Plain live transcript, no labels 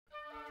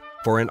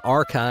For an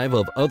archive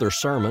of other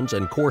sermons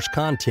and course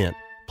content,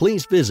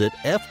 please visit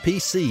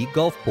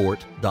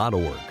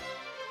fpcgulfport.org.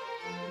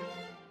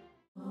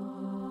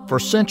 For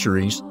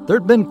centuries, there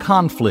had been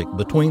conflict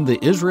between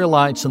the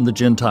Israelites and the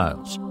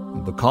Gentiles.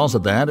 Because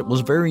of that, it was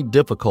very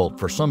difficult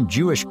for some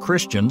Jewish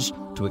Christians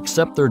to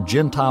accept their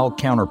Gentile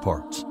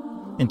counterparts.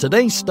 In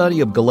today's study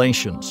of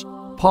Galatians,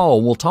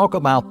 Paul will talk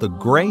about the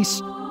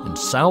grace and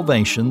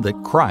salvation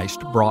that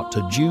Christ brought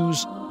to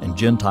Jews and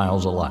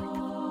Gentiles alike.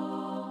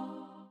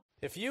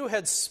 If you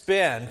had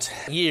spent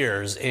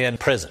years in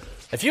prison,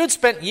 if you had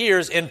spent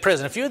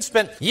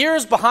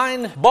years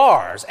behind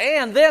bars,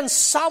 and then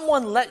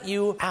someone let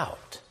you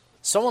out,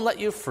 someone let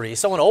you free,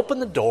 someone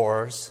opened the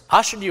doors,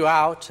 ushered you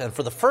out, and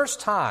for the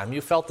first time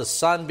you felt the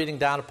sun beating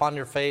down upon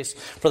your face,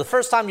 for the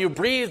first time you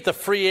breathed the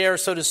free air,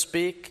 so to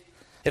speak,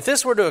 if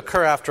this were to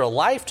occur after a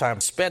lifetime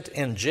spent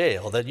in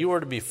jail, that you were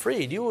to be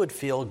freed, you would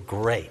feel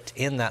great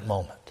in that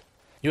moment.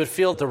 You would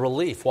feel the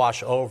relief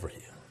wash over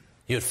you.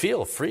 You would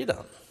feel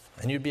freedom,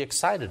 and you'd be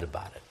excited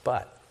about it.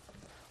 But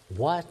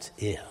what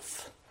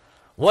if?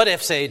 What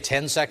if, say,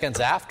 10 seconds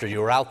after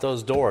you were out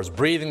those doors,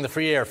 breathing the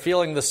free air,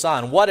 feeling the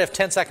sun, what if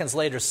 10 seconds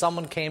later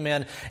someone came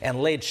in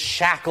and laid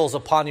shackles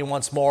upon you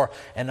once more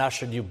and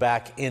ushered you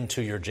back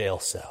into your jail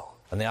cell,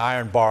 and the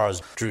iron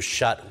bars drew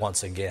shut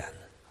once again?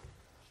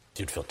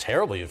 You'd feel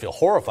terrible. You'd feel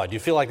horrified.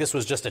 You'd feel like this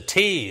was just a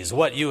tease,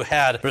 what you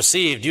had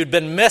received. You'd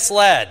been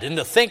misled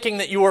into thinking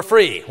that you were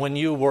free when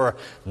you were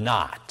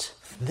not.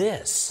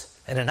 This,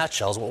 in a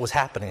nutshell, is what was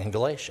happening in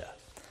Galatia.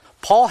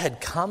 Paul had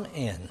come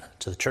in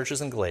to the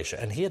churches in Galatia,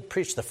 and he had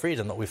preached the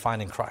freedom that we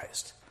find in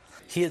Christ.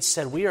 He had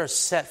said, we are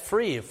set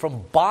free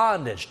from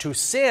bondage to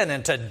sin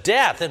and to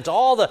death and to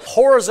all the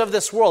horrors of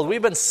this world.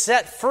 We've been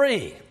set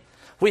free.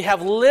 We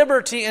have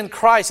liberty in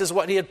Christ is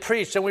what he had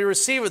preached, and we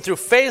receive it through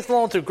faith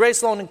alone, through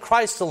grace alone, in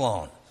Christ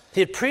alone. He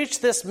had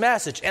preached this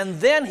message, and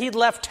then he'd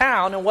left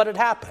town, and what had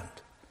happened?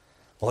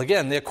 Well,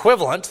 again,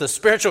 the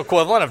spiritual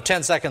equivalent of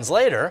 10 seconds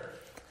later,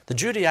 the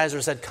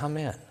Judaizers had come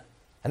in.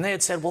 And they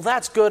had said, well,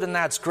 that's good and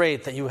that's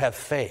great that you have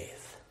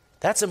faith.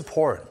 That's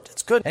important.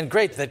 It's good and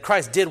great that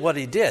Christ did what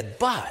he did.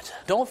 But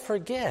don't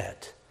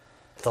forget,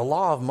 the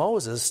law of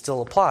Moses still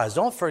applies.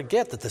 Don't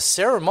forget that the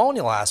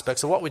ceremonial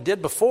aspects of what we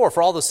did before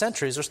for all the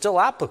centuries are still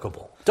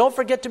applicable. Don't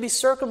forget to be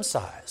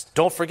circumcised.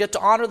 Don't forget to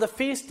honor the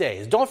feast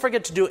days. Don't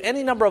forget to do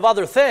any number of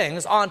other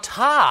things on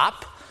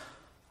top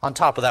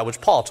of that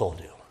which Paul told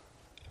you.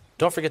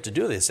 Don't forget to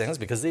do these things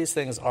because these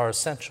things are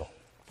essential.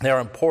 They are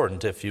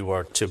important if you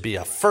are to be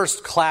a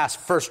first-class,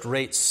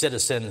 first-rate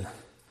citizen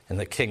in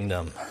the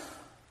kingdom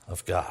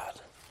of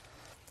God.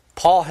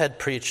 Paul had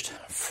preached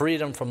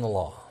freedom from the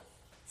law,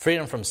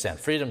 freedom from sin,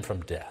 freedom from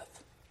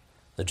death.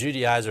 The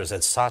Judaizers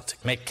had sought to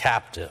make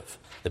captive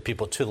the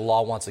people to the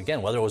law once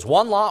again, whether it was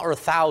one law or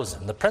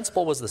 1,000. The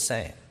principle was the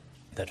same,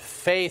 that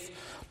faith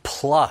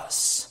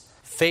plus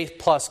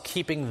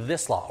keeping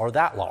this law or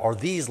that law or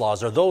these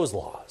laws or those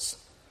laws,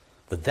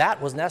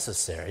 that was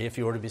necessary if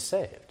you were to be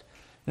saved.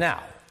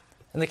 Now,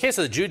 in the case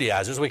of the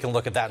Judaizers, we can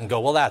look at that and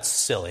go, well, that's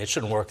silly. It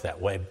shouldn't work that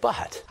way.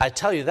 But I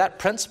tell you, that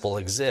principle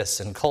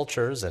exists in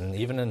cultures and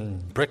even in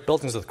brick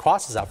buildings with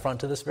crosses out front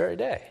to this very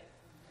day.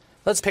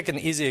 Let's pick an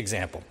easy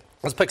example.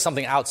 Let's pick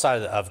something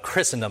outside of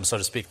Christendom, so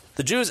to speak.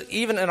 The Jews,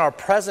 even in our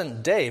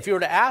present day, if you were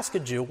to ask a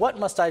Jew, what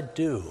must I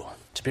do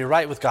to be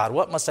right with God?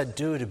 What must I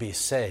do to be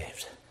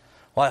saved?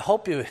 Well, I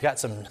hope you got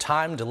some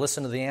time to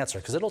listen to the answer,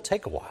 because it'll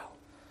take a while.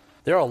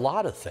 There are a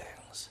lot of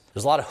things.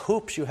 There's a lot of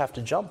hoops you have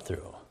to jump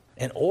through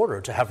in order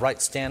to have right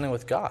standing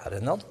with God.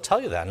 And they'll tell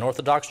you that. An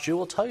Orthodox Jew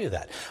will tell you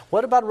that.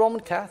 What about a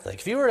Roman Catholic?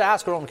 If you were to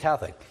ask a Roman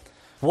Catholic,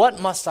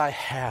 what must I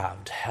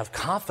have to have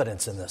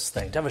confidence in this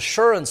thing, to have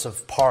assurance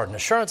of pardon,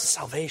 assurance of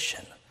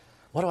salvation?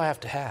 What do I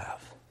have to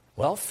have?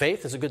 Well,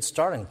 faith is a good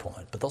starting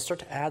point, but they'll start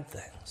to add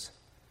things.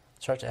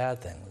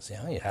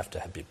 You have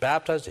to be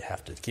baptized. You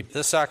have to keep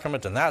this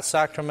sacrament and that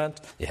sacrament.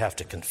 You have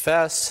to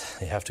confess.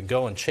 You have to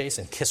go and chase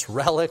and kiss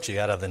relics. You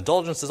got to have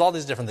indulgences, all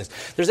these different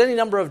things. There's any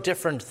number of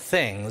different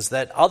things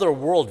that other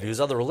worldviews,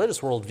 other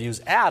religious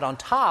worldviews add on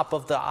top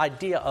of the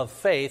idea of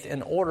faith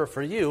in order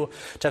for you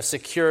to have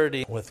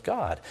security with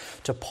God.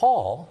 To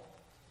Paul,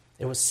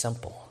 it was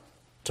simple.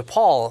 To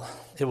Paul,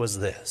 it was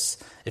this.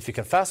 If you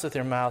confess with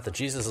your mouth that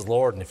Jesus is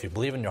Lord, and if you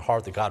believe in your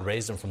heart that God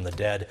raised him from the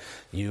dead,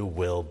 you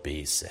will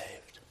be saved.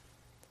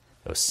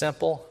 It was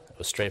simple, it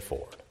was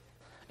straightforward.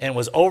 And it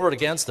was over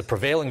against the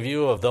prevailing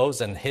view of those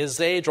in his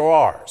age or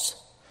ours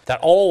that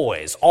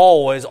always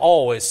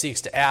seeks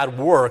to add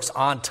works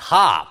on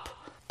top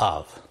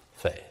of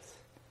faith.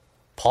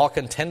 Paul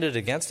contended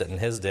against it in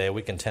his day.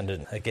 We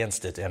contended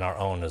against it in our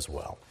own as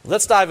well.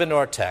 Let's dive into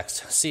our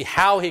text, see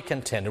how he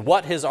contended,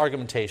 what his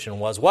argumentation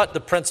was, what the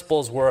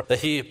principles were that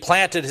he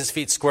planted his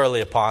feet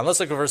squarely upon. Let's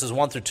look at verses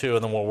 1 through 2,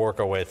 and then we'll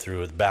work our way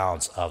through the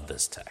balance of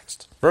this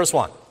text. Verse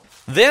 1.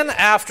 Then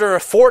after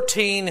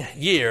 14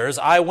 years,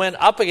 I went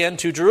up again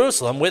to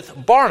Jerusalem with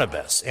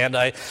Barnabas, and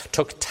I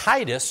took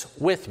Titus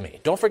with me.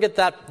 Don't forget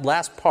that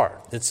last part.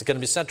 It's going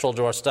to be central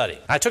to our study.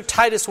 I took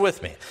Titus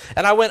with me,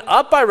 and I went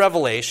up by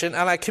revelation,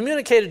 and I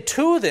communicated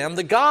to them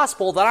the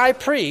gospel that I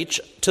preach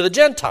to the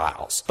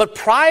Gentiles, but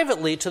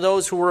privately to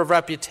those who were of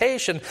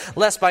reputation,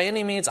 lest by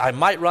any means I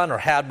might run or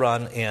had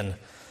run in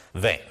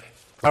vain.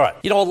 All right,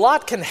 a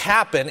lot can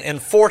happen in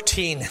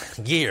 14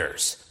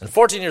 years. In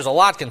 14 years, a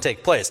lot can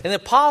take place. In the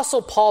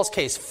Apostle Paul's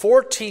case,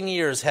 14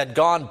 years had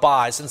gone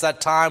by since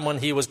that time when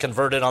he was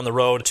converted on the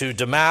road to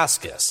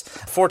Damascus.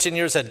 14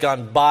 years had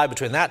gone by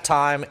between that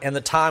time and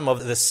the time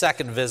of the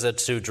second visit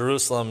to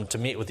Jerusalem to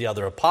meet with the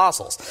other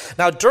apostles.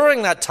 Now,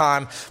 during that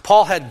time,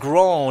 Paul had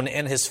grown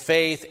in his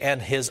faith and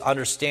his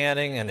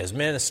understanding and his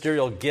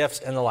ministerial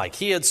gifts and the like.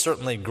 He had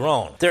certainly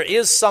grown. There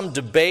is some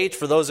debate,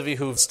 for those of you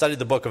who've studied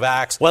the book of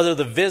Acts, whether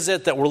the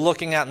visit that we're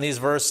looking at in these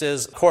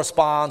verses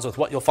corresponds with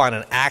what you'll find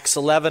in Acts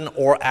 11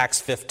 or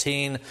Acts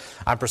 15.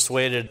 I'm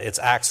persuaded it's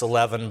Acts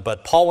 11,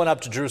 but Paul went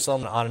up to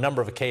Jerusalem on a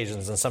number of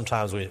occasions, and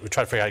sometimes we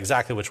try to figure out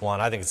exactly which one.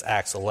 I think it's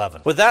Acts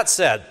 11. With that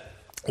said,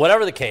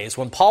 whatever the case,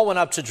 when Paul went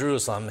up to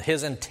Jerusalem,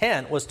 his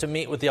intent was to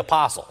meet with the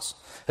apostles.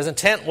 His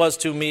intent was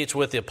to meet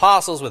with the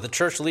apostles, with the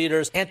church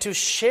leaders, and to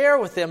share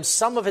with them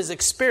some of his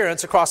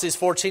experience across these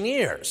 14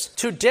 years,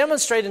 to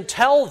demonstrate and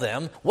tell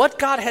them what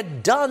God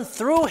had done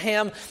through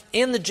him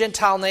in the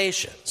Gentile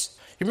nations.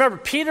 You remember,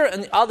 Peter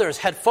and the others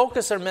had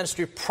focused their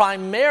ministry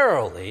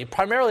primarily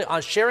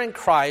on sharing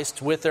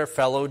Christ with their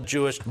fellow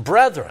Jewish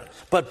brethren.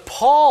 But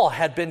Paul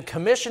had been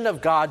commissioned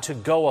of God to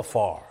go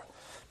afar,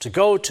 to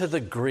go to the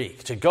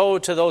Greek, to go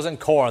to those in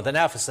Corinth and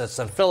Ephesus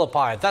and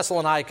Philippi and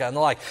Thessalonica and the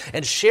like,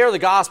 and share the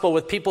gospel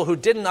with people who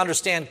didn't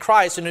understand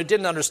Christ and who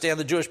didn't understand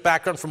the Jewish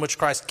background from which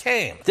Christ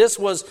came. This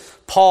was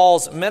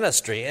Paul's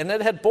ministry, and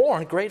it had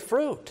borne great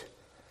fruit.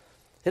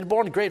 It had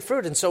borne great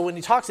fruit. And so when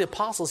he talks to the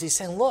apostles, he's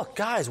saying, look,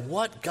 guys,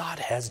 what God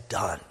has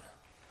done.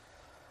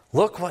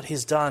 Look what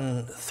he's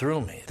done through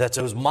me. That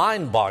it was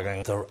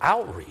mind-boggling, the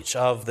outreach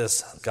of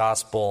this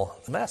gospel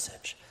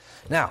message.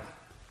 Now,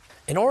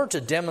 in order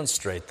to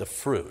demonstrate the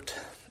fruit,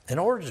 in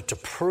order to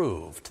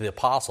prove to the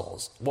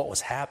apostles what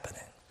was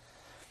happening,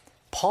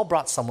 Paul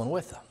brought someone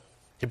with him.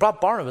 He brought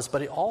Barnabas,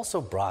 but he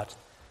also brought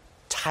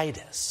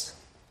Titus.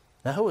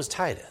 Now, who was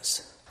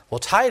Titus? Well,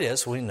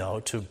 Titus we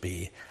know to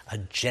be a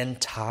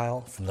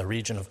Gentile from the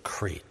region of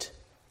Crete.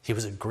 He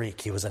was a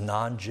Greek. He was a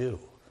non-Jew.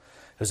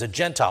 He was a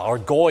Gentile, or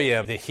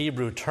Goyim, the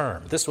Hebrew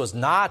term. This was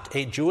not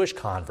a Jewish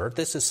convert.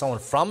 This is someone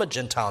from a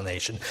Gentile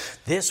nation.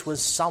 This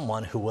was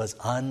someone who was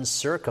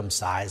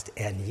uncircumcised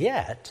and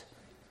yet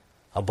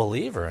a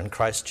believer in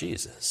Christ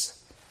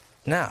Jesus.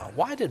 Now,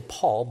 why did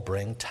Paul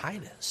bring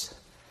Titus?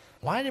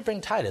 Why did he bring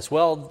Titus?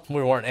 Well,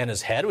 we weren't in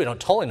his head. We don't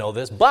totally know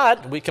this,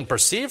 but we can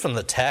perceive from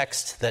the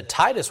text that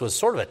Titus was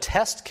sort of a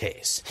test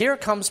case. Here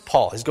comes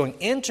Paul. He's going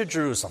into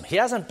Jerusalem. He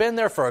hasn't been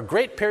there for a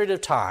great period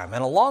of time,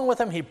 and along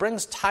with him, he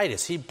brings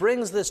Titus. He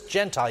brings this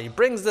Gentile. He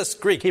brings this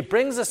Greek. He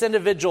brings this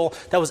individual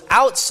that was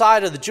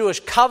outside of the Jewish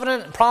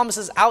covenant and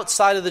promises,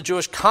 outside of the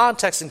Jewish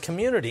context and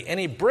community, and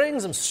he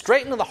brings him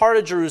straight into the heart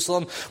of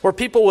Jerusalem, where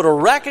people would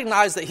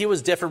recognize that he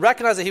was different,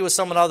 recognize that he was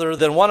someone other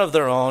than one of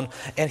their own,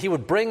 and he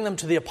would bring them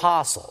to the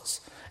apostles.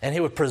 And he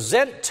would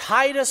present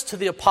Titus to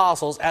the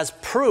apostles as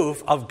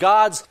proof of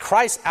God's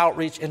Christ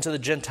outreach into the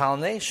Gentile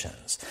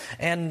nations.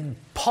 And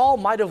Paul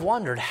might have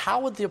wondered,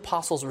 how would the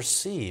apostles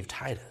receive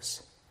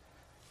Titus?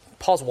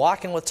 Paul's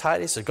walking with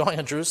Titus, they're going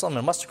to Jerusalem,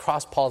 and it must have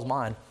crossed Paul's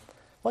mind,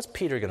 what's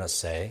Peter going to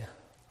say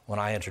when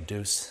I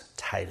introduce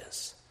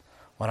Titus?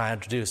 When I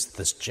introduce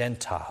this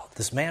Gentile,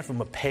 this man from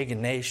a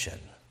pagan nation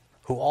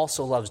who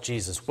also loves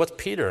Jesus? What's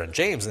Peter and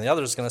James and the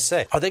others going to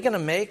say? Are they going to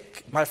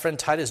make my friend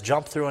Titus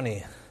jump through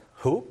any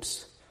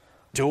hoops?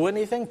 Do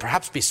anything?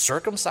 Perhaps be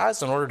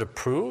circumcised in order to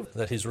prove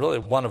that he's really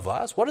one of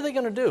us? What are they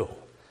going to do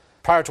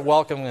prior to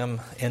welcoming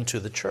him into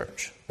the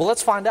church? Well,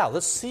 let's find out.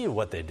 Let's see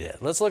what they did.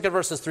 Let's look at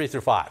verses 3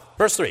 through 5.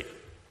 Verse 3.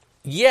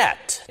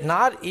 Yet,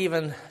 not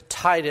even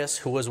Titus,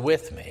 who was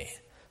with me,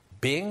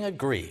 being a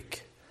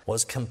Greek,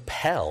 was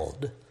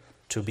compelled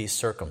to be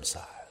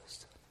circumcised.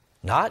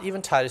 Not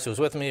even Titus, who was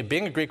with me,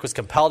 being a Greek, was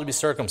compelled to be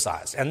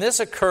circumcised. And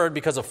this occurred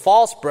because of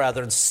false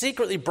brethren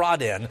secretly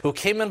brought in, who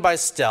came in by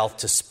stealth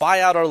to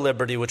spy out our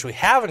liberty, which we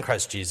have in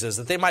Christ Jesus,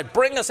 that they might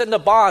bring us into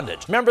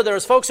bondage. Remember, there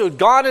was folks who had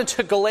gone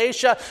into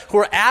Galatia who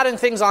were adding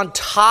things on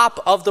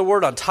top of the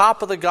word, on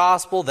top of the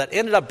gospel, that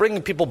ended up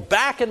bringing people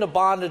back into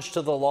bondage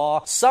to the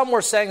law. Some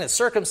were saying that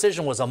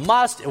circumcision was a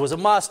must. It was a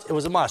must. It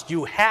was a must.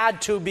 You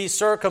had to be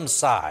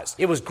circumcised.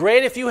 It was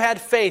great if you had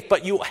faith,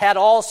 but you had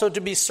also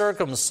to be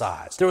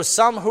circumcised. There was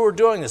some who were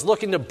doing this,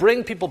 looking to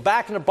bring people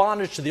back into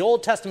bondage to the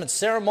Old Testament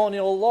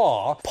ceremonial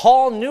law.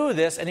 Paul knew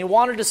this, and he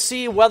wanted to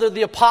see whether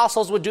the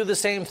apostles would do the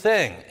same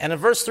thing. And in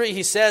verse 3,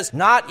 he says,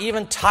 not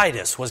even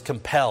Titus was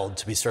compelled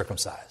to be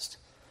circumcised.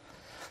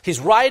 He's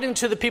writing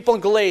to the people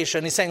in Galatia,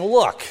 and he's saying,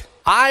 look,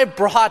 I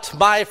brought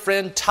my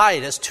friend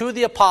Titus to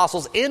the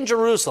apostles in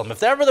Jerusalem.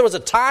 If ever there was a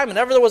time and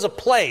ever there was a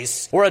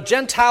place where a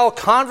Gentile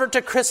convert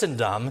to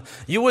Christendom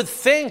you would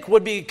think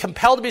would be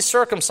compelled to be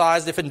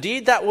circumcised, if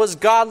indeed that was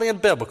godly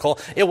and biblical,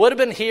 it would have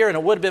been here, and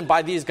it would have been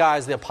by these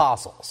guys, the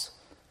apostles.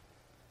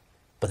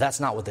 But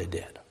that's not what they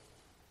did.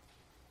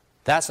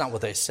 That's not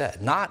what they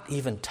said. Not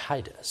even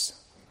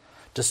Titus.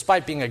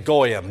 Despite being a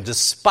goyim,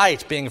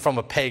 despite being from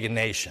a pagan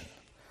nation,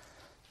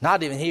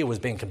 not even he was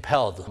being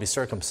compelled to be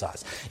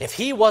circumcised. If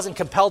he wasn't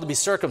compelled to be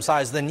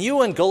circumcised, then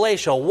you in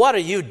Galatia, what are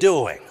you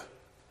doing?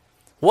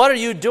 What are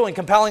you doing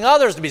compelling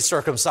others to be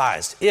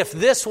circumcised? If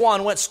this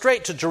one went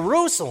straight to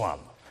Jerusalem,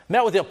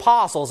 met with the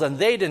apostles, and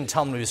they didn't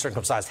tell him to be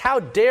circumcised, how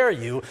dare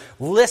you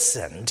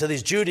listen to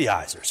these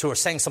Judaizers who are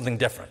saying something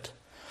different?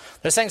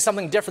 They're saying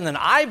something different than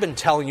I've been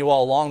telling you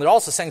all along. They're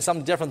also saying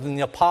something different than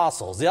the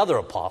apostles, the other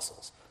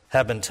apostles,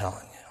 have been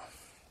telling you.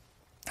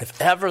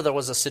 If ever there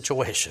was a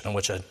situation in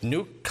which a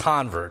new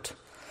convert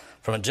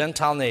from a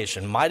Gentile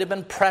nation might have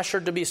been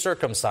pressured to be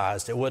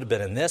circumcised, it would have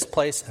been in this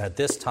place and at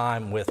this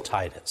time with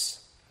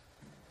Titus.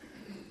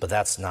 But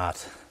that's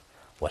not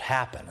what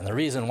happened. And the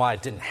reason why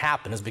it didn't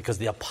happen is because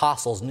the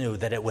apostles knew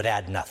that it would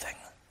add nothing.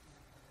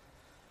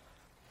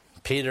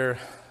 Peter,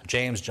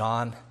 James,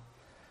 John,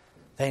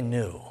 they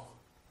knew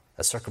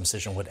that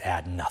circumcision would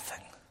add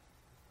nothing.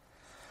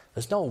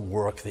 There's no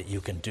work that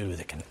you can do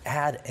that can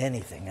add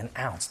anything, an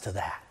ounce to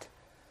that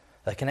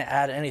can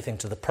add anything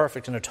to the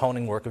perfect and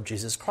atoning work of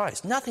Jesus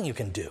Christ. Nothing you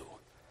can do.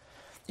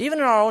 Even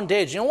in our own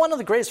days, one of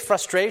the greatest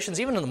frustrations,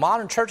 even in the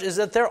modern church, is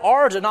that there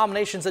are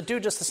denominations that do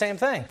just the same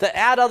thing, that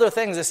add other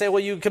things. They say,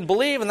 well, you can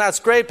believe, and that's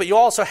great, but you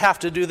also have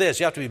to do this.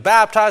 You have to be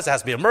baptized. It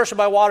has to be immersion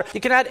by water.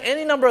 You can add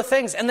any number of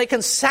things, and they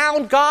can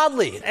sound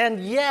godly.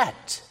 And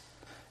yet,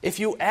 if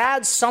you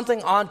add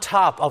something on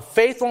top of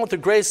faith alone through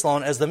grace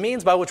alone as the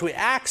means by which we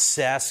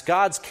access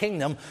God's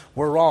kingdom,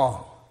 we're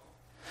wrong.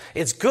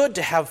 It's good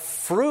to have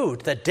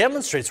fruit that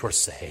demonstrates we're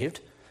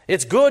saved.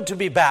 It's good to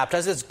be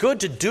baptized. It's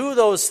good to do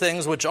those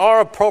things which are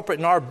appropriate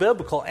and are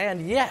biblical.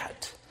 And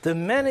yet, the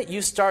minute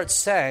you start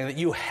saying that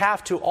you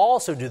have to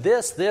also do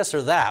this, this,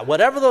 or that,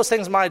 whatever those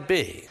things might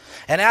be,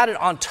 and add it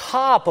on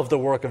top of the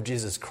work of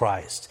Jesus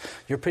Christ,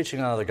 you're preaching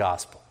another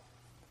gospel.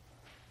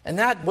 And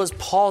that was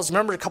Paul's,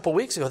 remember a couple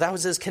weeks ago, that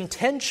was his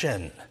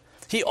contention.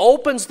 He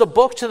opens the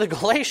book to the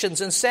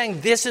Galatians and saying,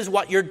 this is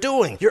what you're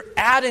doing. You're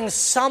adding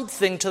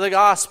something to the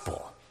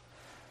gospel.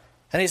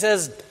 And he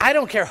says, I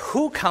don't care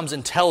who comes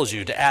and tells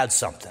you to add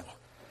something.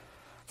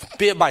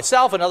 Be it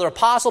myself, another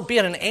apostle, be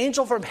it an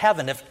angel from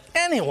heaven. If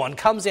anyone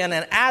comes in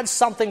and adds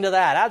something to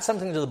that, adds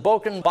something to the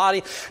broken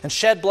body and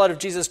shed blood of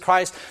Jesus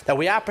Christ that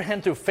we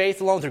apprehend through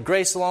faith alone, through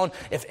grace alone,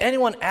 if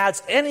anyone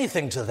adds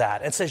anything to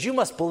that and says you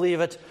must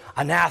believe it,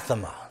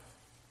 anathema.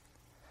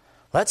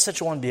 Let such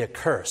a one be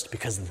accursed,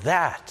 because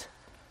that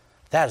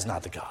is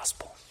not the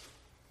gospel.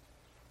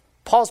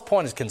 Paul's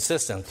point is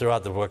consistent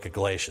throughout the book of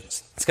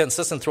Galatians. It's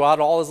consistent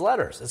throughout all his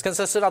letters. It's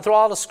consistent throughout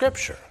all the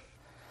Scripture.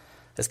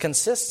 It's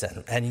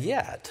consistent, and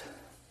yet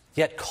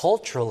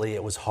culturally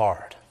it was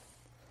hard.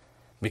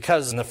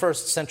 Because in the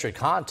first century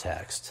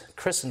context,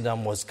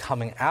 Christendom was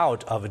coming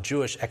out of a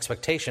Jewish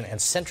expectation and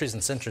centuries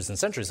and centuries and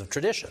centuries of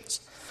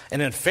traditions.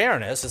 And in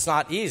fairness, it's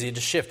not easy to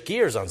shift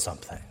gears on some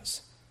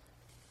things.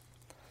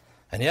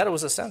 And yet it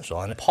was essential.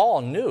 And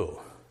Paul knew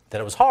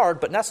that it was hard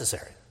but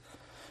necessary.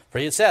 For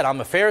he had said, I'm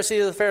a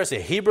Pharisee of the Pharisees,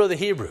 a Hebrew of the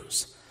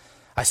Hebrews.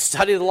 I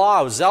studied the law,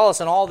 I was zealous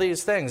in all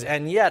these things,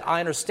 and yet I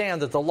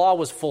understand that the law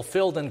was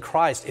fulfilled in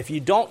Christ. If you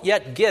don't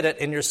yet get it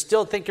and you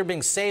still think you're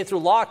being saved through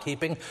law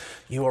keeping,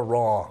 you are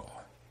wrong.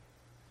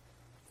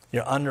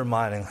 You're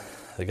undermining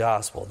the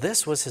gospel.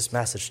 This was his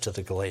message to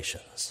the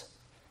Galatians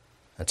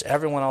and to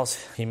everyone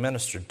else he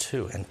ministered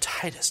to. And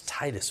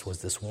Titus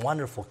was this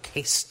wonderful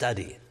case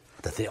study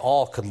that they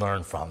all could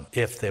learn from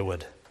if they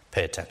would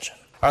pay attention.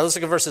 All right, let's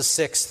look at verses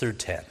 6 through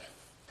 10.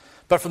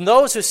 But from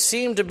those who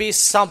seemed to be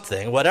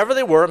something, whatever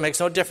they were, it makes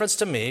no difference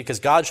to me,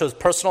 because God shows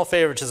personal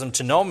favoritism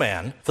to no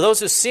man. For those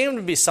who seemed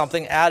to be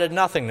something added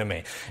nothing to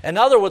me. In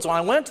other words, when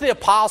I went to the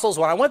apostles,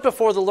 when I went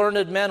before the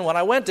learned men, when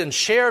I went and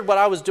shared what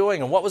I was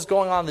doing and what was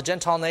going on in the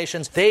Gentile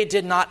nations, they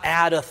did not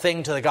add a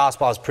thing to the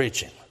gospel I was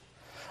preaching.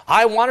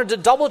 I wanted to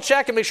double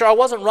check and make sure I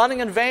wasn't running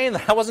in vain,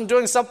 that I wasn't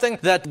doing something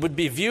that would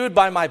be viewed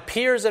by my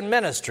peers in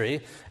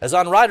ministry as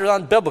unright or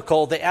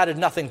unbiblical. They added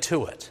nothing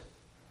to it.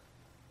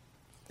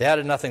 They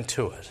added nothing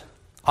to it.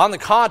 On the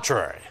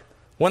contrary,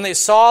 when they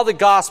saw the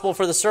gospel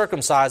for the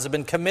circumcised had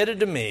been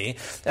committed to me,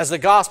 as the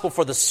gospel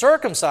for the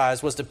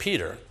circumcised was to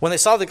Peter, when they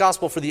saw the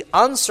gospel for the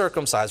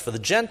uncircumcised, for the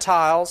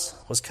Gentiles,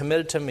 was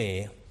committed to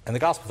me, and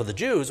the gospel for the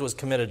Jews was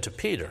committed to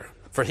Peter.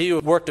 For he who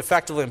worked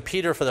effectively in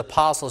Peter for the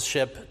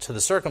apostleship to the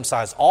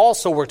circumcised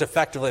also worked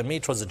effectively in me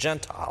towards the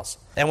Gentiles.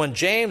 And when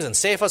James and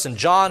Cephas and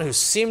John, who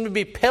seemed to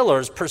be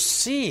pillars,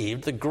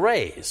 perceived the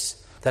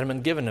grace that had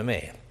been given to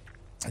me,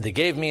 they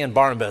gave me and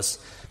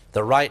Barnabas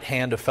the right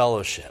hand of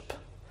fellowship,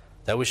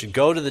 that we should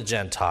go to the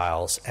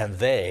Gentiles, and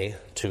they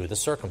to the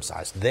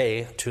circumcised,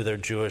 they to their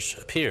Jewish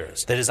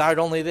peers. They desired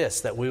only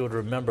this, that we would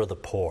remember the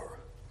poor,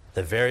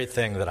 the very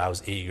thing that I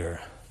was eager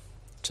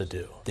to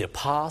do. The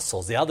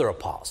apostles, the other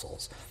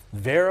apostles,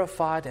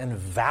 verified and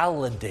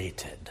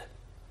validated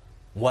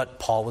what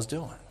Paul was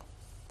doing.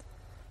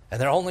 And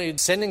their only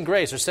sending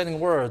grace or sending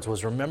words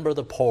was, remember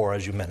the poor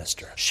as you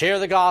minister. Share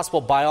the gospel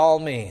by all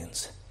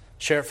means.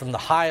 Share it from the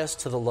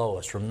highest to the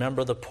lowest.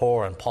 Remember the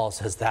poor. And Paul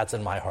says, that's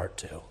in my heart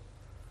too.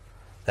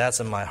 That's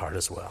in my heart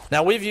as well.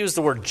 Now, we've used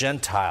the word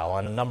Gentile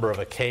on a number of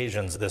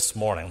occasions this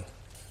morning.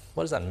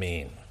 What does that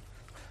mean?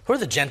 Who are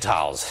the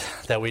Gentiles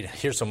that we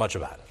hear so much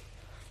about?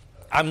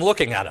 I'm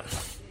looking at them.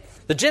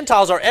 The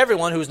Gentiles are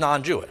everyone who's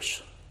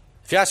non-Jewish.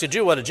 If you ask a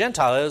Jew what a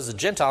Gentile is, a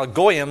Gentile,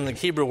 goyim, the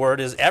Hebrew word,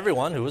 is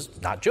everyone who is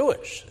not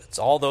Jewish. It's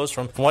all those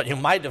from what you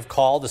might have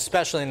called,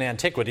 especially in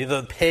antiquity,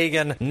 the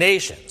pagan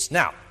nations.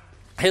 Now,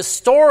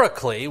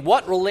 historically,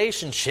 what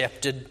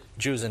relationship did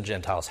Jews and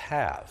Gentiles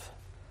have?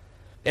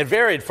 It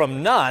varied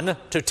from none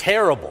to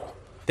terrible.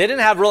 They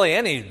didn't have really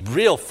any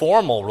real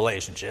formal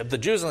relationship. The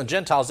Jews and the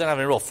Gentiles didn't have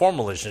any real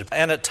formal relationship.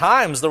 And at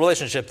times, the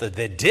relationship that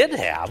they did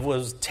have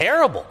was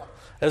terrible.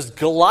 As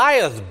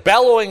Goliath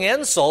bellowing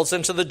insults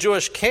into the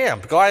Jewish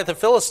camp, Goliath the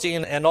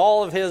Philistine and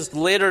all of his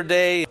later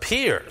day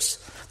peers.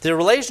 The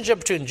relationship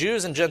between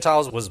Jews and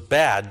Gentiles was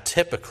bad,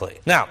 typically.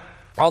 Now,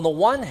 on the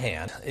one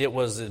hand, it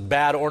was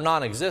bad or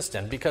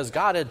non-existent because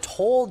God had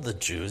told the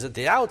Jews at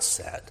the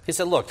outset, he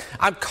said, look,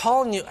 I'm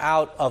calling you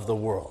out of the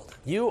world.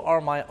 You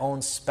are my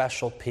own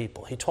special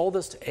people. He told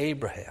this to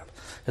Abraham.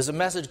 There's a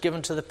message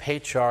given to the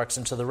patriarchs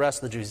and to the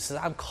rest of the Jews. He says,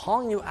 I'm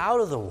calling you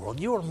out of the world.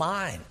 You are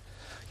mine.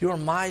 You are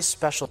my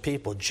special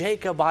people.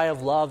 Jacob I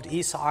have loved,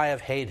 Esau I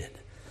have hated.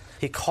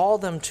 He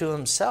called them to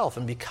himself,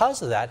 and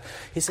because of that,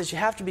 he says you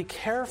have to be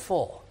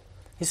careful.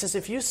 He says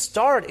if you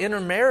start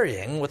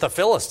intermarrying with the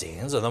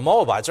Philistines or the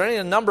Moabites or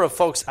any number of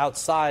folks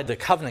outside the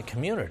covenant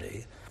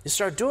community, you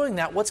start doing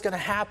that, what's going to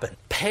happen?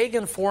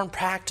 Pagan foreign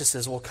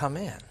practices will come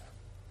in.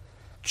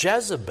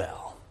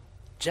 Jezebel,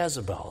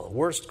 the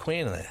worst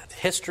queen in the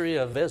history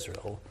of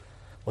Israel,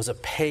 was a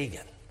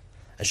pagan,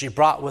 and she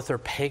brought with her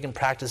pagan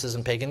practices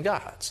and pagan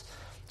gods.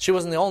 She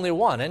wasn't the only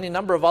one. Any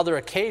number of other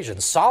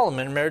occasions.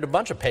 Solomon married a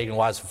bunch of pagan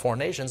wives from foreign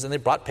nations, and they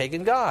brought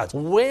pagan gods.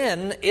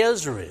 When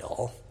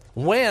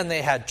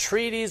they had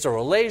treaties or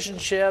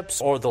relationships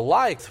or the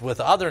like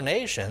with other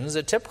nations,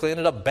 it typically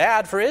ended up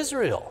bad for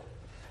Israel.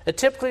 It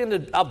typically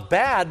ended up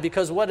bad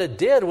because what it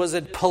did was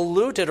it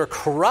polluted or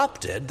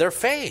corrupted their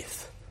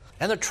faith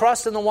and their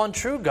trust in the one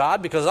true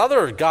God, because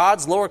other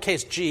gods,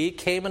 lowercase g,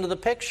 came into the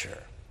picture.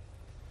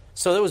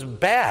 So it was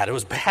bad. It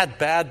was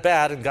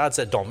bad. And God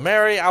said, don't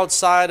marry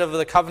outside of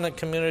the covenant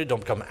community.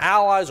 Don't become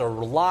allies or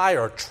rely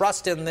or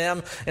trust in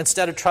them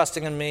instead of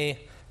trusting in me.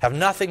 Have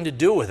nothing to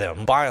do with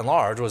them, by and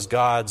large, was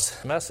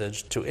God's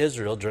message to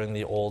Israel during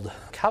the Old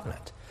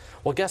Covenant.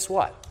 Well, guess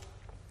what?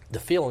 The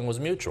feeling was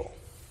mutual.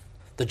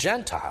 The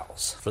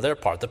Gentiles, for their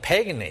part, the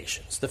pagan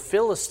nations, the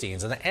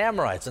Philistines and the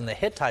Amorites and the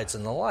Hittites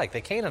and the like,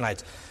 the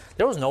Canaanites,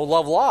 there was no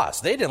love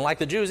lost. They didn't like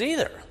the Jews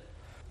either.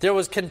 There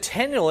was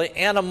continually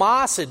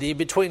animosity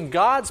between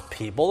God's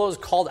people, those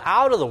called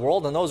out of the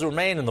world, and those who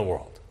remain in the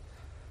world.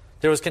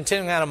 There was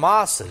continuing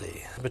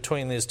animosity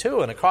between these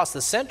two, and across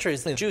the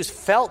centuries, the Jews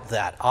felt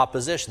that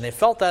opposition. They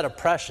felt that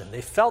oppression.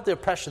 They felt the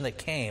oppression that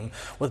came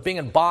with being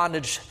in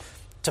bondage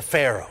to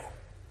Pharaoh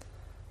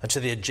and to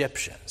the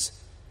Egyptians.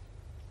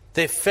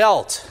 They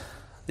felt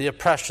the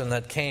oppression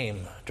that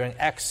came during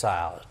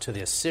exile to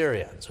the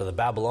Assyrians or the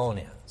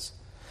Babylonians.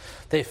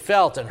 They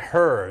felt and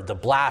heard the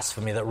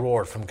blasphemy that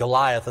roared from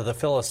Goliath of the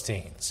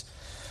Philistines.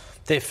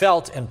 They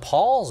felt in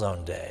Paul's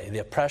own day the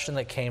oppression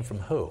that came from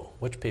who?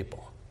 Which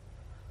people?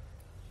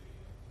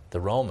 The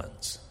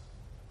Romans.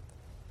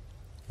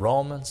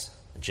 Romans,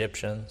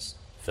 Egyptians,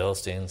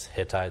 Philistines,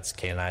 Hittites,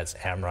 Canaanites,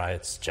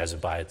 Amorites,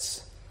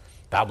 Jebusites,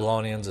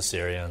 Babylonians,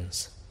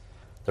 Assyrians.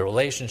 The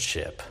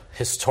relationship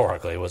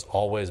historically was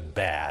always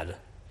bad.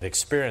 The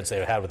experience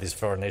they had with these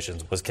foreign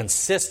nations was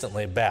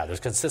consistently bad. There's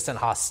consistent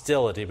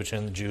hostility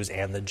between the Jews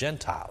and the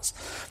Gentiles.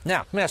 Now,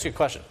 let me ask you a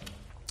question.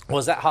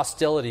 Was that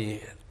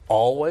hostility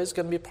always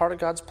going to be part of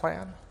God's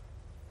plan?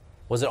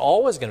 Was it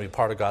always going to be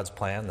part of God's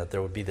plan that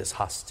there would be this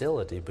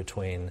hostility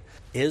between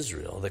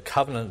Israel, the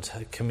covenant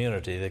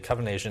community, the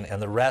covenant nation,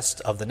 and the rest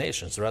of the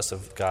nations, the rest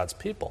of God's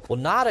people? Well,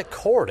 not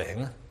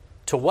according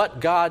to what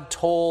God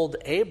told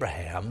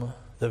Abraham,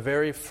 the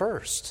very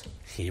first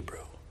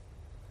Hebrew.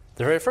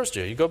 The very first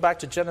Jew. You go back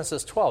to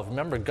Genesis 12.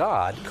 Remember,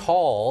 God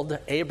called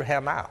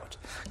Abraham out.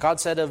 God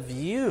said, of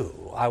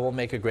you I will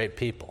make a great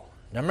people.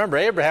 Now remember,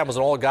 Abraham was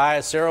an old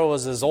guy. Sarah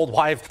was his old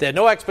wife. They had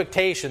no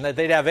expectation that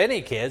they'd have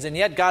any kids. And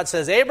yet God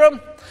says,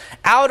 Abram,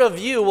 out of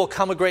you will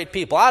come a great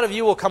people. Out of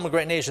you will come a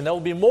great nation. There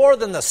will be more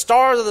than the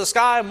stars of the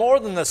sky, more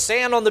than the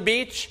sand on the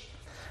beach.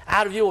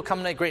 Out of you will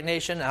come a great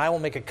nation, and I will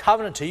make a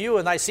covenant to you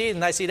and thy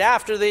seed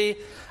after thee.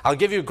 I'll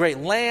give you a great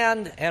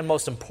land, and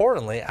most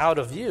importantly, out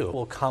of you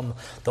will come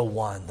the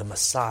one, the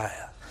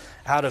Messiah.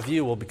 Out of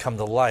you will become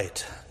the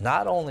light,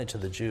 not only to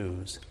the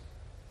Jews,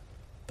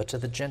 but to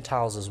the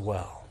Gentiles as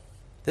well.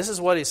 This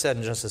is what he said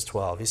in Genesis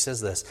 12. He says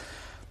this,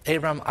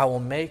 Abram, I will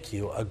make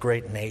you a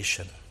great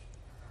nation.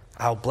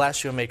 I will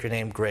bless you and make your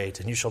name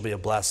great, and you shall be a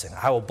blessing.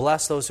 I will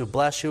bless those who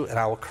bless you, and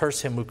I will curse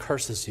him who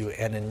curses you.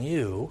 And in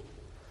you,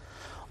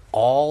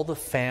 all the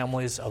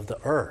families of the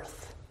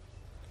earth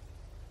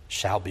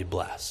shall be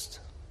blessed.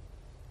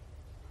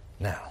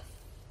 Now,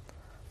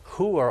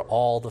 who are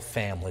all the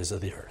families of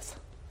the earth?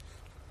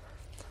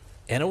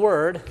 In a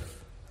word,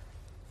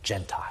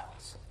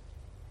 Gentiles.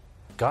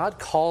 God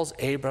calls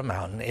Abram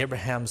out, and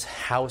Abraham's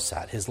house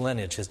out, his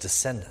lineage, his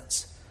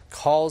descendants,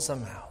 calls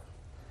them out.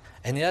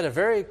 And yet, a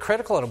very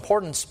critical and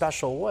important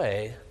special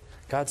way,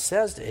 God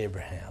says to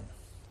Abraham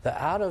that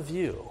out of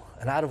you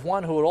and out of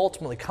one who would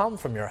ultimately come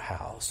from your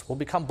house will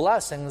become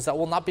blessings that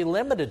will not be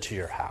limited to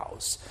your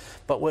house,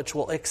 but which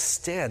will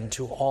extend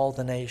to all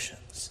the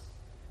nations.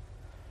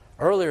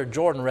 Earlier,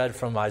 Jordan read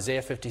from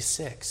Isaiah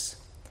 56.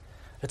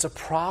 It's a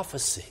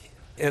prophecy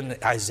in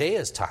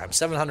Isaiah's time,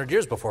 700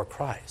 years before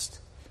Christ,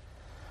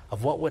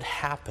 of what would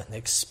happen, the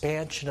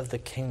expansion of the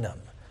kingdom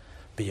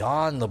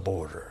beyond the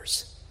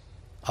borders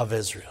of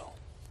Israel.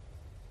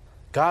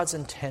 God's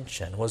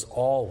intention was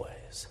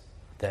always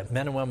that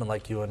men and women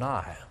like you and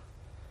I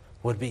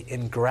would be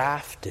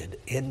engrafted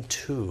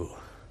into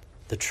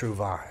the true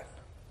vine.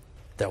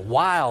 That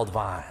wild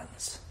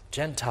vines,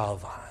 Gentile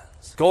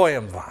vines,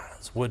 Goyim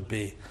vines would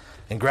be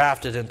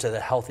engrafted into the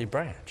healthy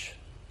branch.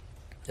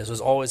 This was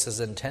always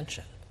his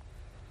intention.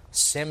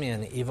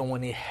 Simeon, even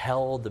when he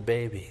held the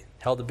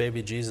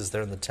baby Jesus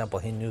there in the temple,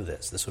 he knew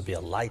this. This would be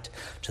a light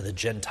to the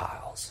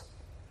Gentiles.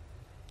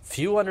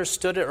 Few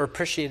understood it or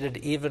appreciated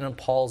it even in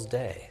Paul's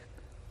day.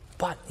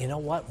 But you know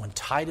what? When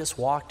Titus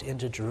walked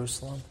into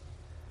Jerusalem,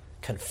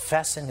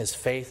 confessing his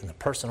faith in the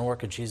person and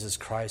work of Jesus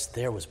Christ,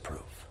 there was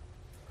proof.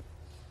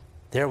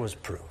 There was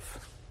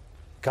proof.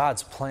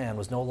 God's plan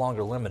was no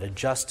longer limited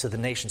just to the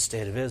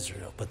nation-state of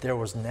Israel, but there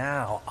was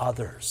now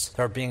others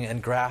that are being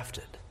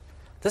engrafted.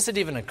 This had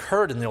even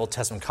occurred in the Old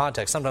Testament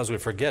context. Sometimes we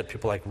forget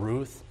people like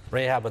Ruth,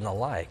 Rahab, and the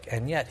like.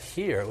 And yet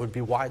here it would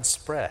be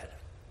widespread.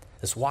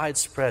 This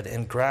widespread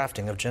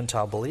engrafting of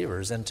Gentile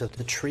believers into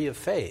the tree of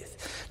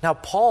faith. Now,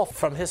 Paul,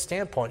 from his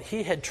standpoint,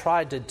 he had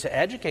tried to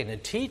educate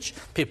and to teach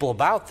people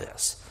about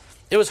this.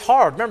 It was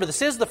hard. Remember,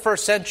 this is the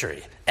first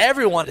century.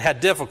 Everyone had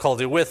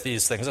difficulty with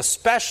these things,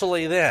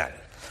 especially then.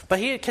 But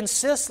he had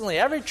consistently,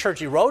 every church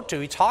he wrote to,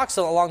 he talks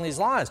along these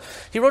lines.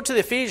 He wrote to the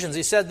Ephesians,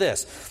 he said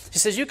this. He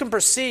says, you can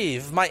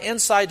perceive my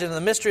insight into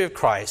the mystery of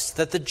Christ,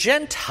 that the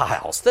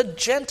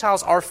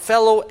Gentiles are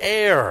fellow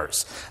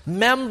heirs,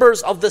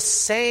 members of the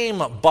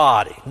same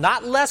body,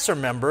 not lesser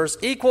members,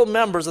 equal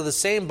members of the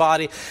same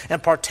body,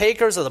 and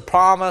partakers of the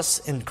promise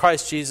in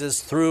Christ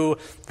Jesus through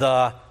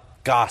the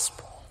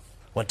gospel.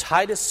 When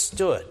Titus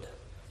stood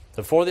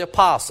before the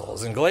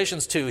apostles in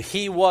Galatians 2,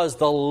 he was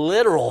the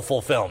literal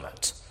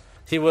fulfillment.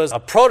 He was a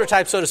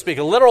prototype, so to speak,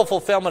 a literal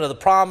fulfillment of the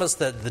promise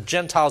that the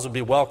Gentiles would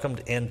be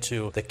welcomed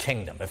into the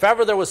kingdom. If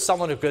ever there was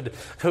someone who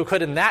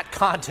could in that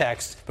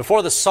context,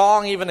 before the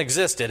song even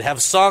existed,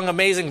 have sung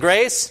Amazing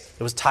Grace,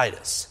 it was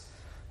Titus.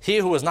 He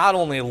who was not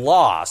only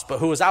lost, but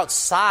who was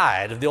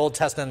outside of the Old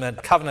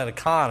Testament covenant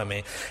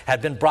economy,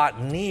 had been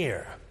brought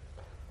near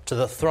to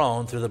the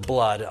throne through the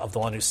blood of the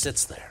one who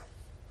sits there,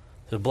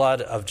 the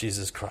blood of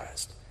Jesus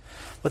Christ.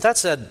 With that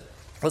said,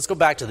 let's go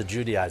back to the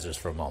Judaizers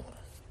for a moment.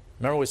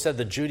 Remember we said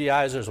the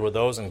Judaizers were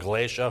those in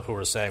Galatia who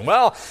were saying,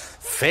 well,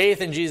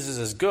 faith in Jesus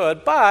is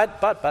good,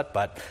 but,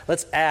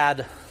 let's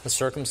add the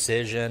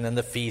circumcision and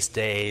the feast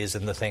days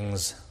and the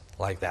things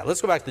like that.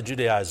 Let's go back to the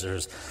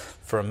Judaizers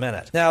for a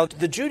minute. Now,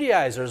 the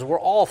Judaizers were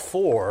all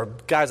for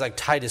guys like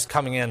Titus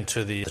coming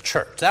into the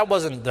church. That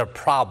wasn't their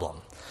problem.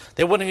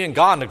 They wouldn't have even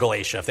gone to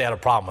Galatia if they had a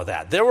problem with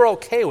that. They were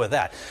okay with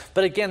that.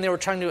 But again, they were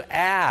trying to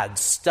add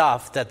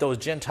stuff that those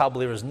Gentile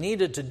believers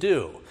needed to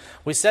do.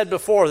 We said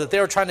before that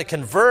they were trying to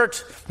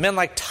convert men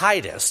like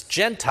Titus,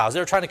 Gentiles. They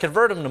were trying to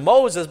convert them to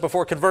Moses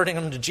before converting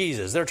them to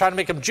Jesus. They were trying to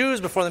make them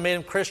Jews before they made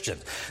them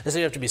Christians. They said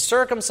you have to be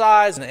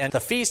circumcised, and the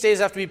feast days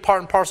have to be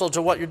part and parcel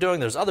to what you're doing.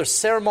 There's other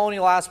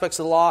ceremonial aspects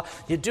of the law.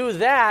 You do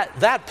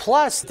that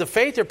plus the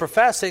faith you're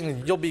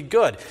professing, you'll be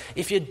good.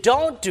 If you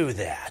don't do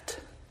that,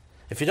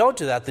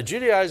 the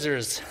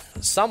Judaizers,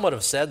 some would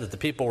have said that the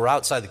people were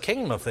outside the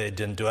kingdom if they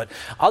didn't do it.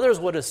 Others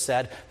would have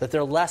said that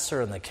they're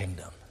lesser in the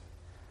kingdom.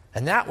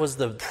 And that was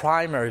the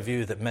primary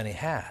view that many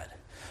had.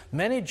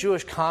 Many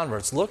Jewish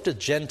converts looked at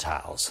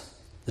Gentiles,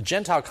 the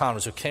Gentile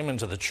converts who came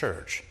into the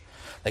church,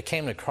 that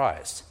came to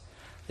Christ.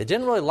 They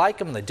didn't really like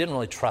them, they didn't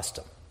really trust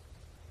them.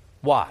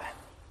 Why?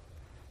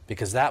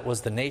 Because that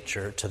was the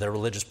nature to their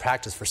religious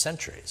practice for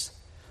centuries.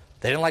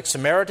 They didn't like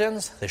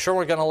Samaritans. They sure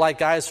were going to like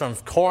guys from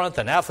Corinth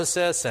and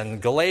Ephesus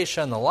and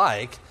Galatia and the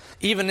like,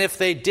 even if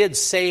they did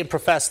say and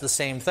profess the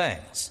same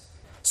things.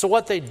 So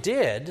what they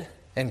did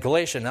in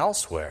Galatia and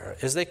elsewhere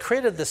is they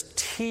created this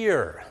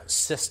tier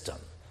system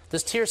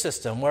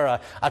where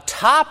a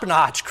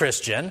top-notch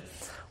Christian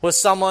was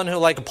someone who,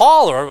 like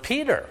Paul or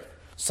Peter,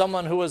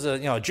 someone who was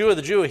a Jew of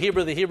the Jew, a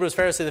Hebrew of the Hebrews,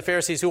 Pharisee of the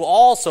Pharisees, who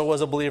also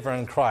was a believer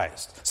in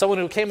Christ. Someone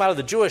who came out of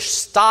the Jewish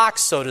stock,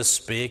 so to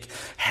speak,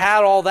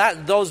 had all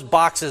those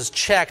boxes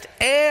checked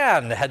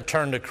and had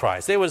turned to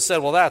Christ. They would have said,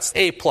 well, that's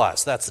A+,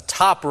 that's a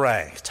top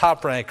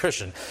rank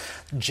Christian.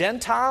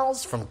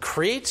 Gentiles from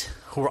Crete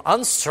who were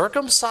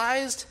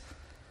uncircumcised,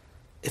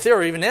 if they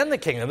were even in the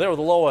kingdom, they were on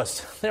the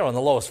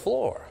lowest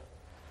floor.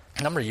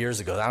 A number of years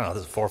ago, I don't know,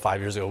 this was 4 or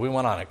 5 years ago, we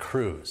went on a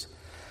cruise.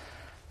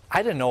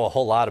 I didn't know a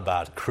whole lot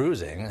about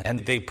cruising, and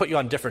they put you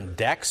on different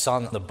decks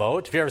on the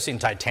boat. If you've ever seen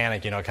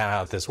Titanic, you know kind of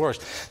how this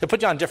works. They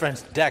put you on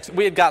different decks.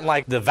 We had gotten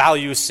like the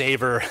value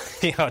saver,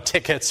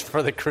 tickets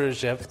for the cruise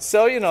ship.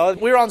 So,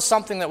 we were on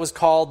something that was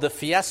called the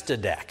Fiesta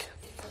deck.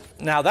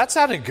 Now, that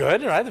sounded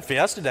good, right? The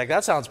Fiesta deck,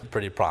 that sounds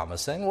pretty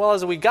promising. Well,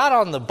 as we got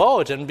on the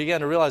boat and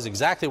began to realize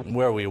exactly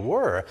where we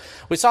were,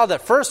 we saw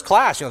that first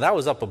class, that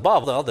was up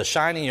above, the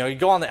shiny, you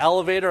go on the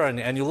elevator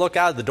and you look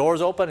out, the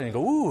doors open, and you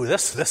go, ooh,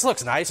 this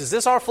looks nice. Is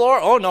this our floor?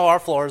 Oh, no, our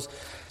floor's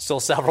still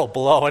several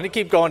below. And you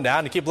keep going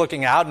down, you keep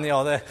looking out, and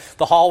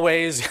the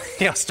hallways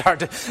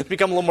start to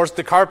become a little more,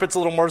 the carpet's a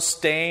little more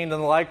stained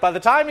and the like. By the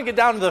time you get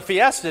down to the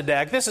Fiesta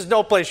deck, this is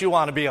no place you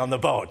want to be on the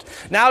boat.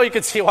 Now you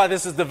can see why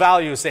this is the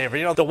value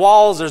saver. The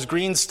walls, there's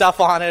green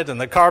stuff on it,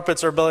 and the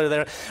carpets are built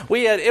there.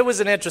 It was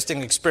an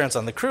interesting experience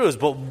on the cruise,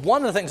 but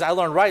one of the things I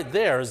learned right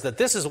there is that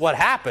this is what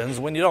happens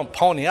when you don't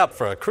pony up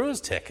for a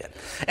cruise ticket.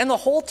 And the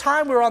whole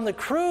time we were on the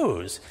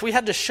cruise, we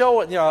had to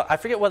show, I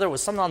forget whether it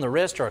was something on the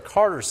wrist or a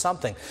card or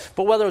something,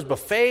 but whether it was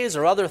buffets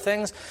or other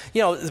things,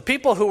 the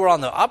people who were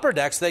on the upper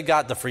decks, they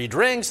got the free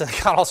drinks and they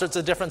got all sorts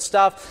of different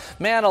stuff.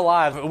 Man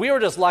alive, we were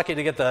just lucky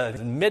to get the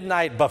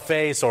midnight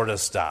buffet sort of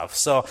stuff.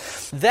 So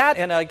that,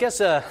 and I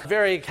guess a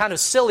very kind of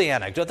silly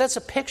anecdote, that's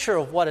a picture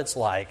of what it's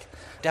like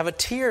to have a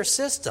tier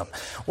system.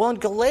 Well, in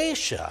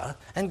Galatia,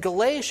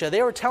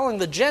 they were telling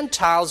the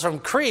Gentiles from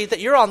Crete that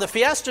you're on the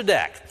Fiesta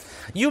deck.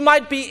 You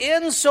might be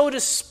in, so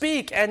to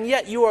speak, and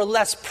yet you are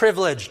less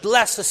privileged,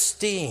 less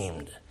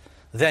esteemed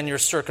than your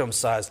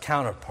circumcised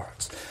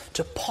counterparts.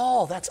 To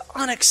Paul, that's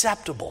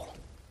unacceptable.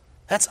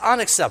 That's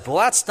unacceptable.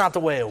 That's not the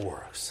way it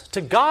works.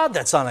 To God,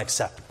 that's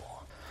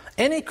unacceptable.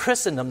 Any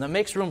Christendom that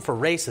makes room for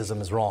racism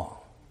is wrong.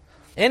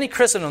 Any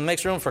Christendom that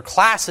makes room for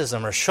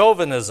classism or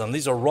chauvinism,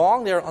 these are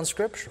wrong, they're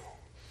unscriptural.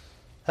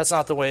 That's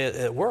not the way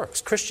it works.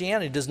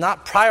 Christianity does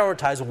not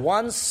prioritize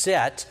one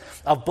set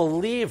of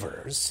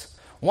believers,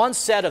 one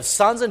set of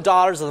sons and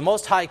daughters of the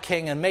Most High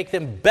King, and make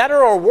them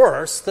better or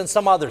worse than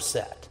some other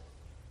set.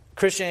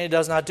 Christianity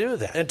does not do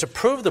that. And to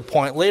prove the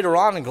point, later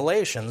on in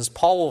Galatians,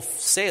 Paul will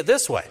say it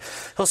this way.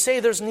 He'll say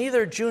there's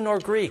neither Jew nor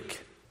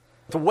Greek.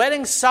 The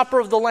wedding supper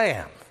of the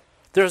Lamb.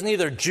 There's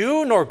neither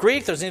Jew nor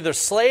Greek. There's neither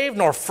slave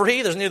nor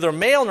free. There's neither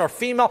male nor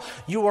female.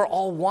 You are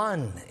all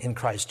one in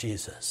Christ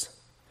Jesus.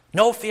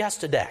 No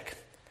Fiesta deck.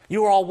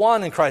 You are all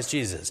one in Christ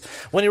Jesus.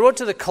 When he wrote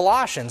to the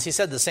Colossians, he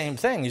said the same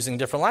thing using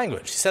different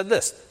language. He said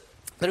this,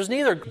 there's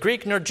neither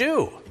Greek nor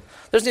Jew.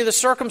 There's neither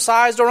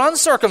circumcised or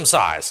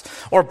uncircumcised,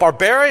 or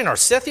barbarian or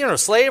Scythian or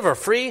slave or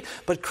free,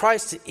 but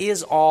Christ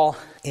is all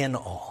in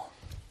all.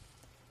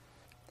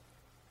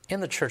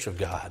 In the church of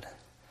God,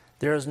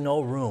 there is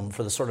no room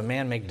for the sort of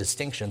man-made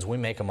distinctions we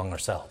make among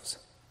ourselves.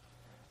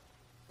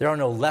 There are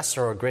no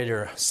lesser or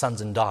greater sons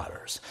and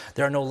daughters.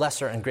 There are no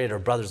lesser and greater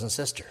brothers and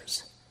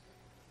sisters.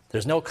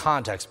 There's no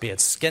context, be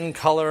it skin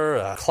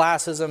color,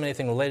 classism,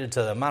 anything related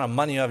to the amount of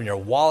money you have in your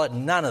wallet,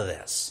 none of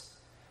this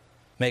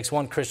makes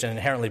one Christian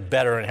inherently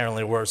better,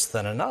 inherently worse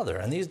than another.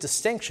 And these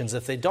distinctions,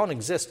 if they don't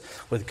exist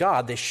with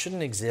God, they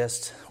shouldn't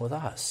exist with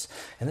us.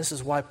 And this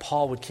is why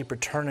Paul would keep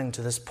returning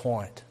to this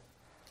point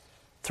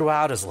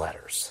throughout his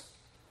letters,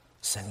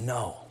 saying,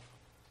 no.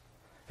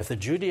 If the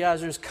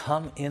Judaizers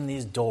come in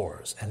these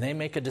doors and they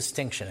make a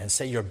distinction and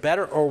say you're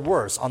better or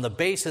worse on the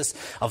basis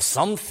of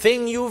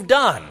something you've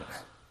done,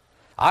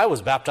 I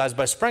was baptized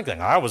by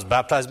sprinkling, I was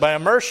baptized by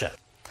immersion.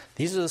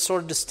 These are the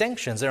sort of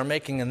distinctions they were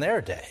making in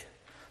their day.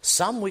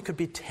 Some we could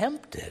be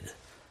tempted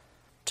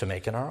to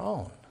make in our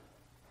own.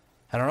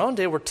 In our own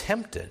day, we're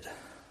tempted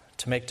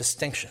to make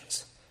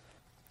distinctions.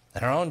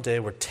 In our own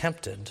day, we're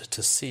tempted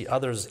to see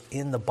others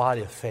in the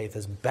body of faith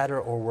as better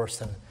or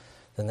worse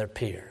than their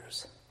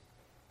peers.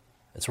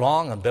 It's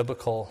wrong,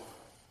 unbiblical,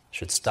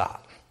 should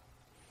stop.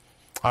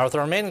 All right, with the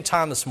remaining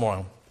time this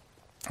morning,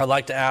 I'd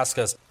like to ask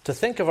us to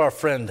think of our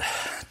friend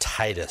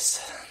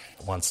Titus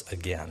once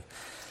again.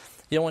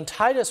 When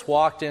Titus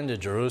walked into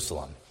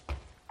Jerusalem,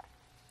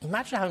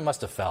 imagine how he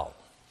must have felt.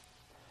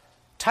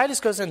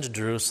 Titus goes into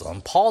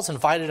Jerusalem. Paul's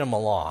invited him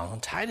along.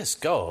 Titus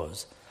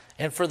goes.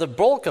 And for the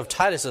bulk of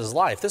Titus's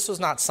life, this was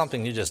not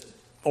something you just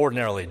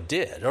ordinarily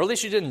did. Or at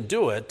least you didn't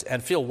do it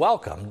and feel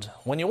welcomed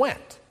when you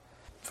went.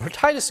 For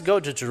Titus to go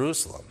to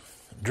Jerusalem,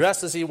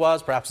 dressed as he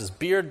was, perhaps his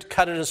beard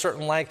cut at a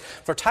certain length,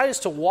 for Titus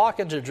to walk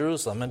into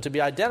Jerusalem and to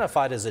be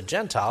identified as a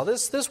Gentile,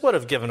 this would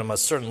have given him a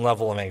certain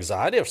level of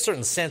anxiety, a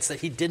certain sense that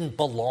he didn't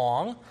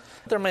belong.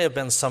 There may have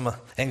been some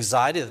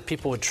anxiety that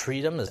people would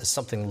treat him as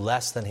something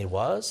less than he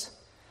was.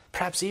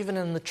 Perhaps even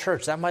in the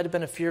church, that might have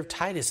been a fear of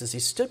Titus as he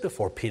stood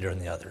before Peter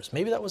and the others.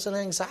 Maybe that was an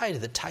anxiety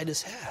that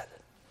Titus had.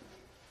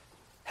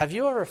 Have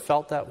you ever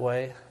felt that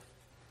way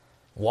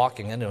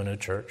walking into a new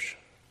church?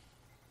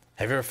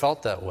 Have you ever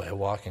felt that way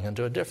walking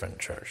into a different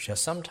church?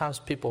 Sometimes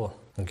people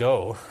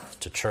go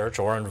to church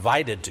or are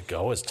invited to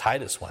go, as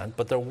Titus went,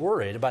 but they're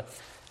worried about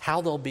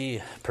how they'll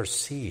be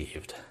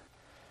perceived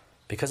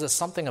because it's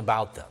something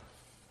about them.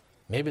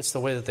 Maybe it's the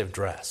way that they've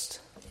dressed.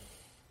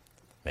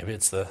 Maybe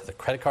it's the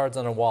credit cards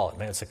on their wallet.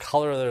 Maybe it's the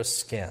color of their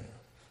skin.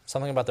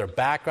 Something about their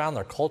background,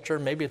 their culture.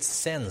 Maybe it's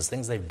sins,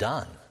 things they've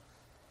done.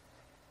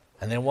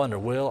 And they wonder,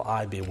 will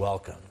I be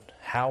welcomed?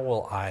 How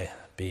will I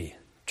be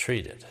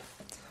treated?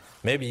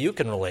 Maybe you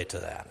can relate to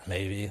that.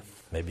 Maybe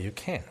you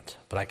can't.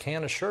 But I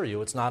can assure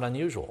you it's not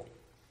unusual.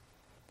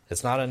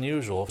 It's not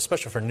unusual,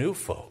 especially for new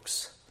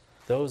folks,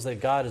 those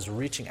that God is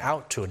reaching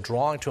out to and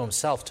drawing to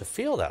himself to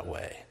feel that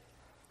way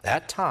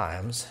at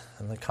times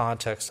in the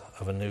context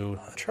of a new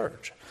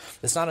church.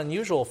 It's not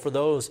unusual for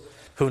those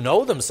who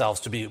know themselves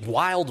to be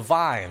wild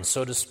vines,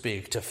 so to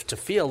speak, to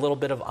feel a little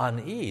bit of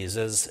unease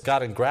as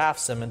God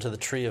engrafts them into the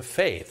tree of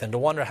faith and to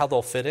wonder how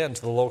they'll fit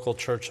into the local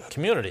church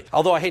community.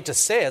 Although I hate to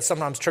say it,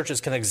 sometimes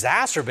churches can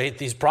exacerbate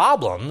these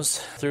problems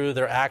through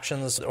their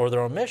actions or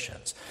their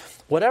omissions.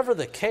 Whatever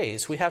the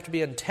case, we have to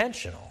be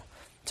intentional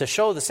to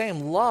show the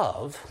same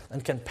love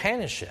and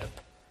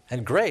companionship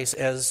and grace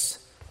as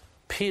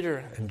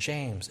Peter and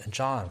James and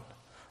John,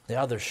 the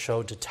others,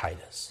 showed to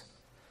Titus,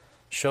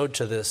 showed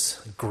to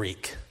this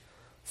Greek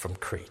from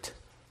Crete,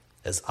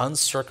 as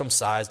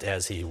uncircumcised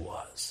as he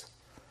was.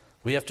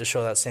 We have to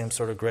show that same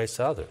sort of grace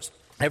to others.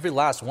 Every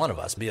last one of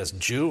us, be us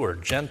Jew or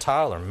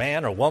Gentile or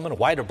man or woman,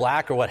 white or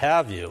black or what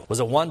have you,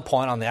 was at one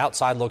point on the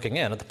outside looking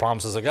in at the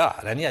promises of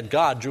God. And yet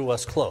God drew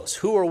us close.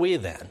 Who are we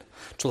then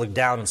to look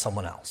down on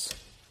someone else?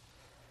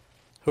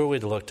 Who are we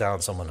to look down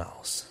on someone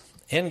else?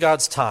 In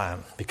God's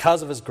time,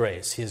 because of his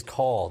grace, he has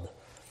called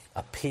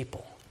a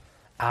people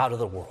out of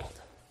the world.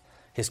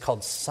 He's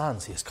called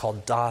sons, he has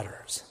called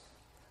daughters,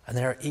 and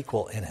they are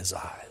equal in his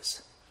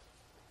eyes.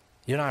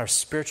 You and I are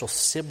spiritual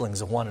siblings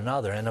of one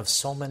another and of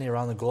so many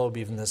around the globe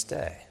even this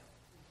day.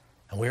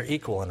 And we're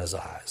equal in his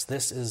eyes.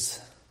 This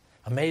is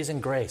amazing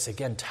grace.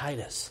 Again,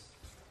 Titus,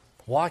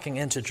 walking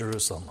into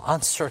Jerusalem,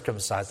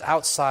 uncircumcised,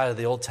 outside of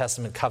the Old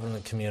Testament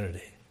covenant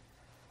community,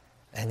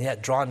 and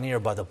yet drawn near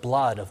by the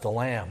blood of the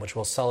Lamb, which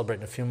we'll celebrate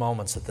in a few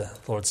moments at the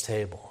Lord's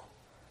table.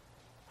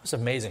 It was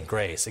amazing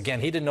grace. Again,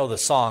 he didn't know the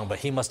song, but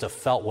he must have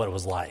felt what it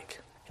was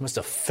like. He must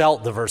have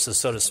felt the verses,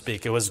 so to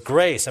speak. It was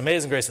grace,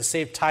 amazing grace that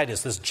saved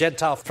Titus, this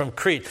Gentile from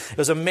Crete. It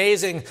was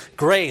amazing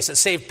grace that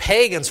saved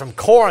pagans from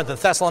Corinth and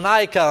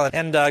Thessalonica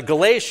and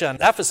Galatia and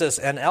Ephesus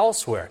and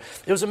elsewhere.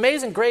 It was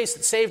amazing grace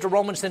that saved a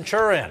Roman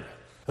centurion.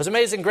 It was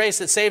amazing grace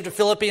that saved a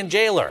Philippian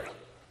jailer.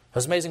 It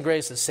was amazing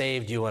grace that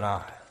saved you and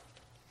I.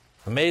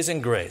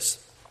 Amazing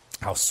grace.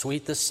 How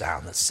sweet the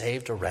sound that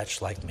saved a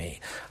wretch like me.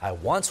 I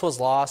once was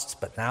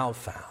lost, but now am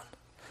found.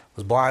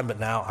 Was blind, but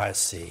now I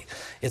see.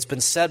 It's been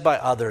said by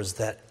others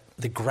that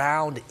the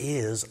ground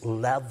is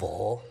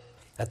level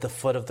at the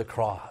foot of the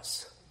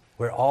cross.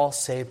 We're all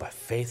saved by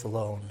faith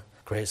alone,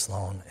 grace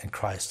alone, and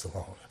Christ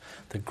alone.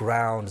 The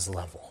ground is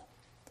level.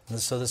 And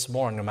so this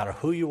morning, no matter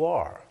who you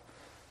are,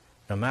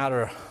 no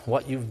matter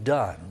what you've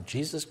done,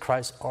 Jesus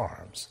Christ's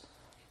arms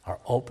are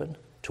open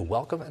to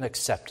welcome and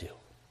accept you.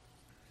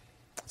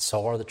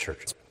 So are the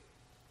churches.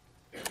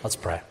 Let's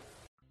pray.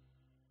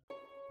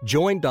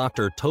 Join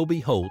Dr. Toby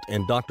Holt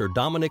and Dr.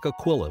 Dominic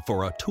Aquila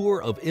for a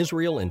tour of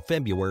Israel in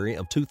February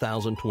of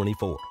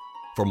 2024.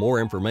 For more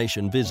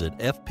information, visit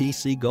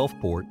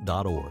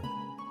fpcgulfport.org.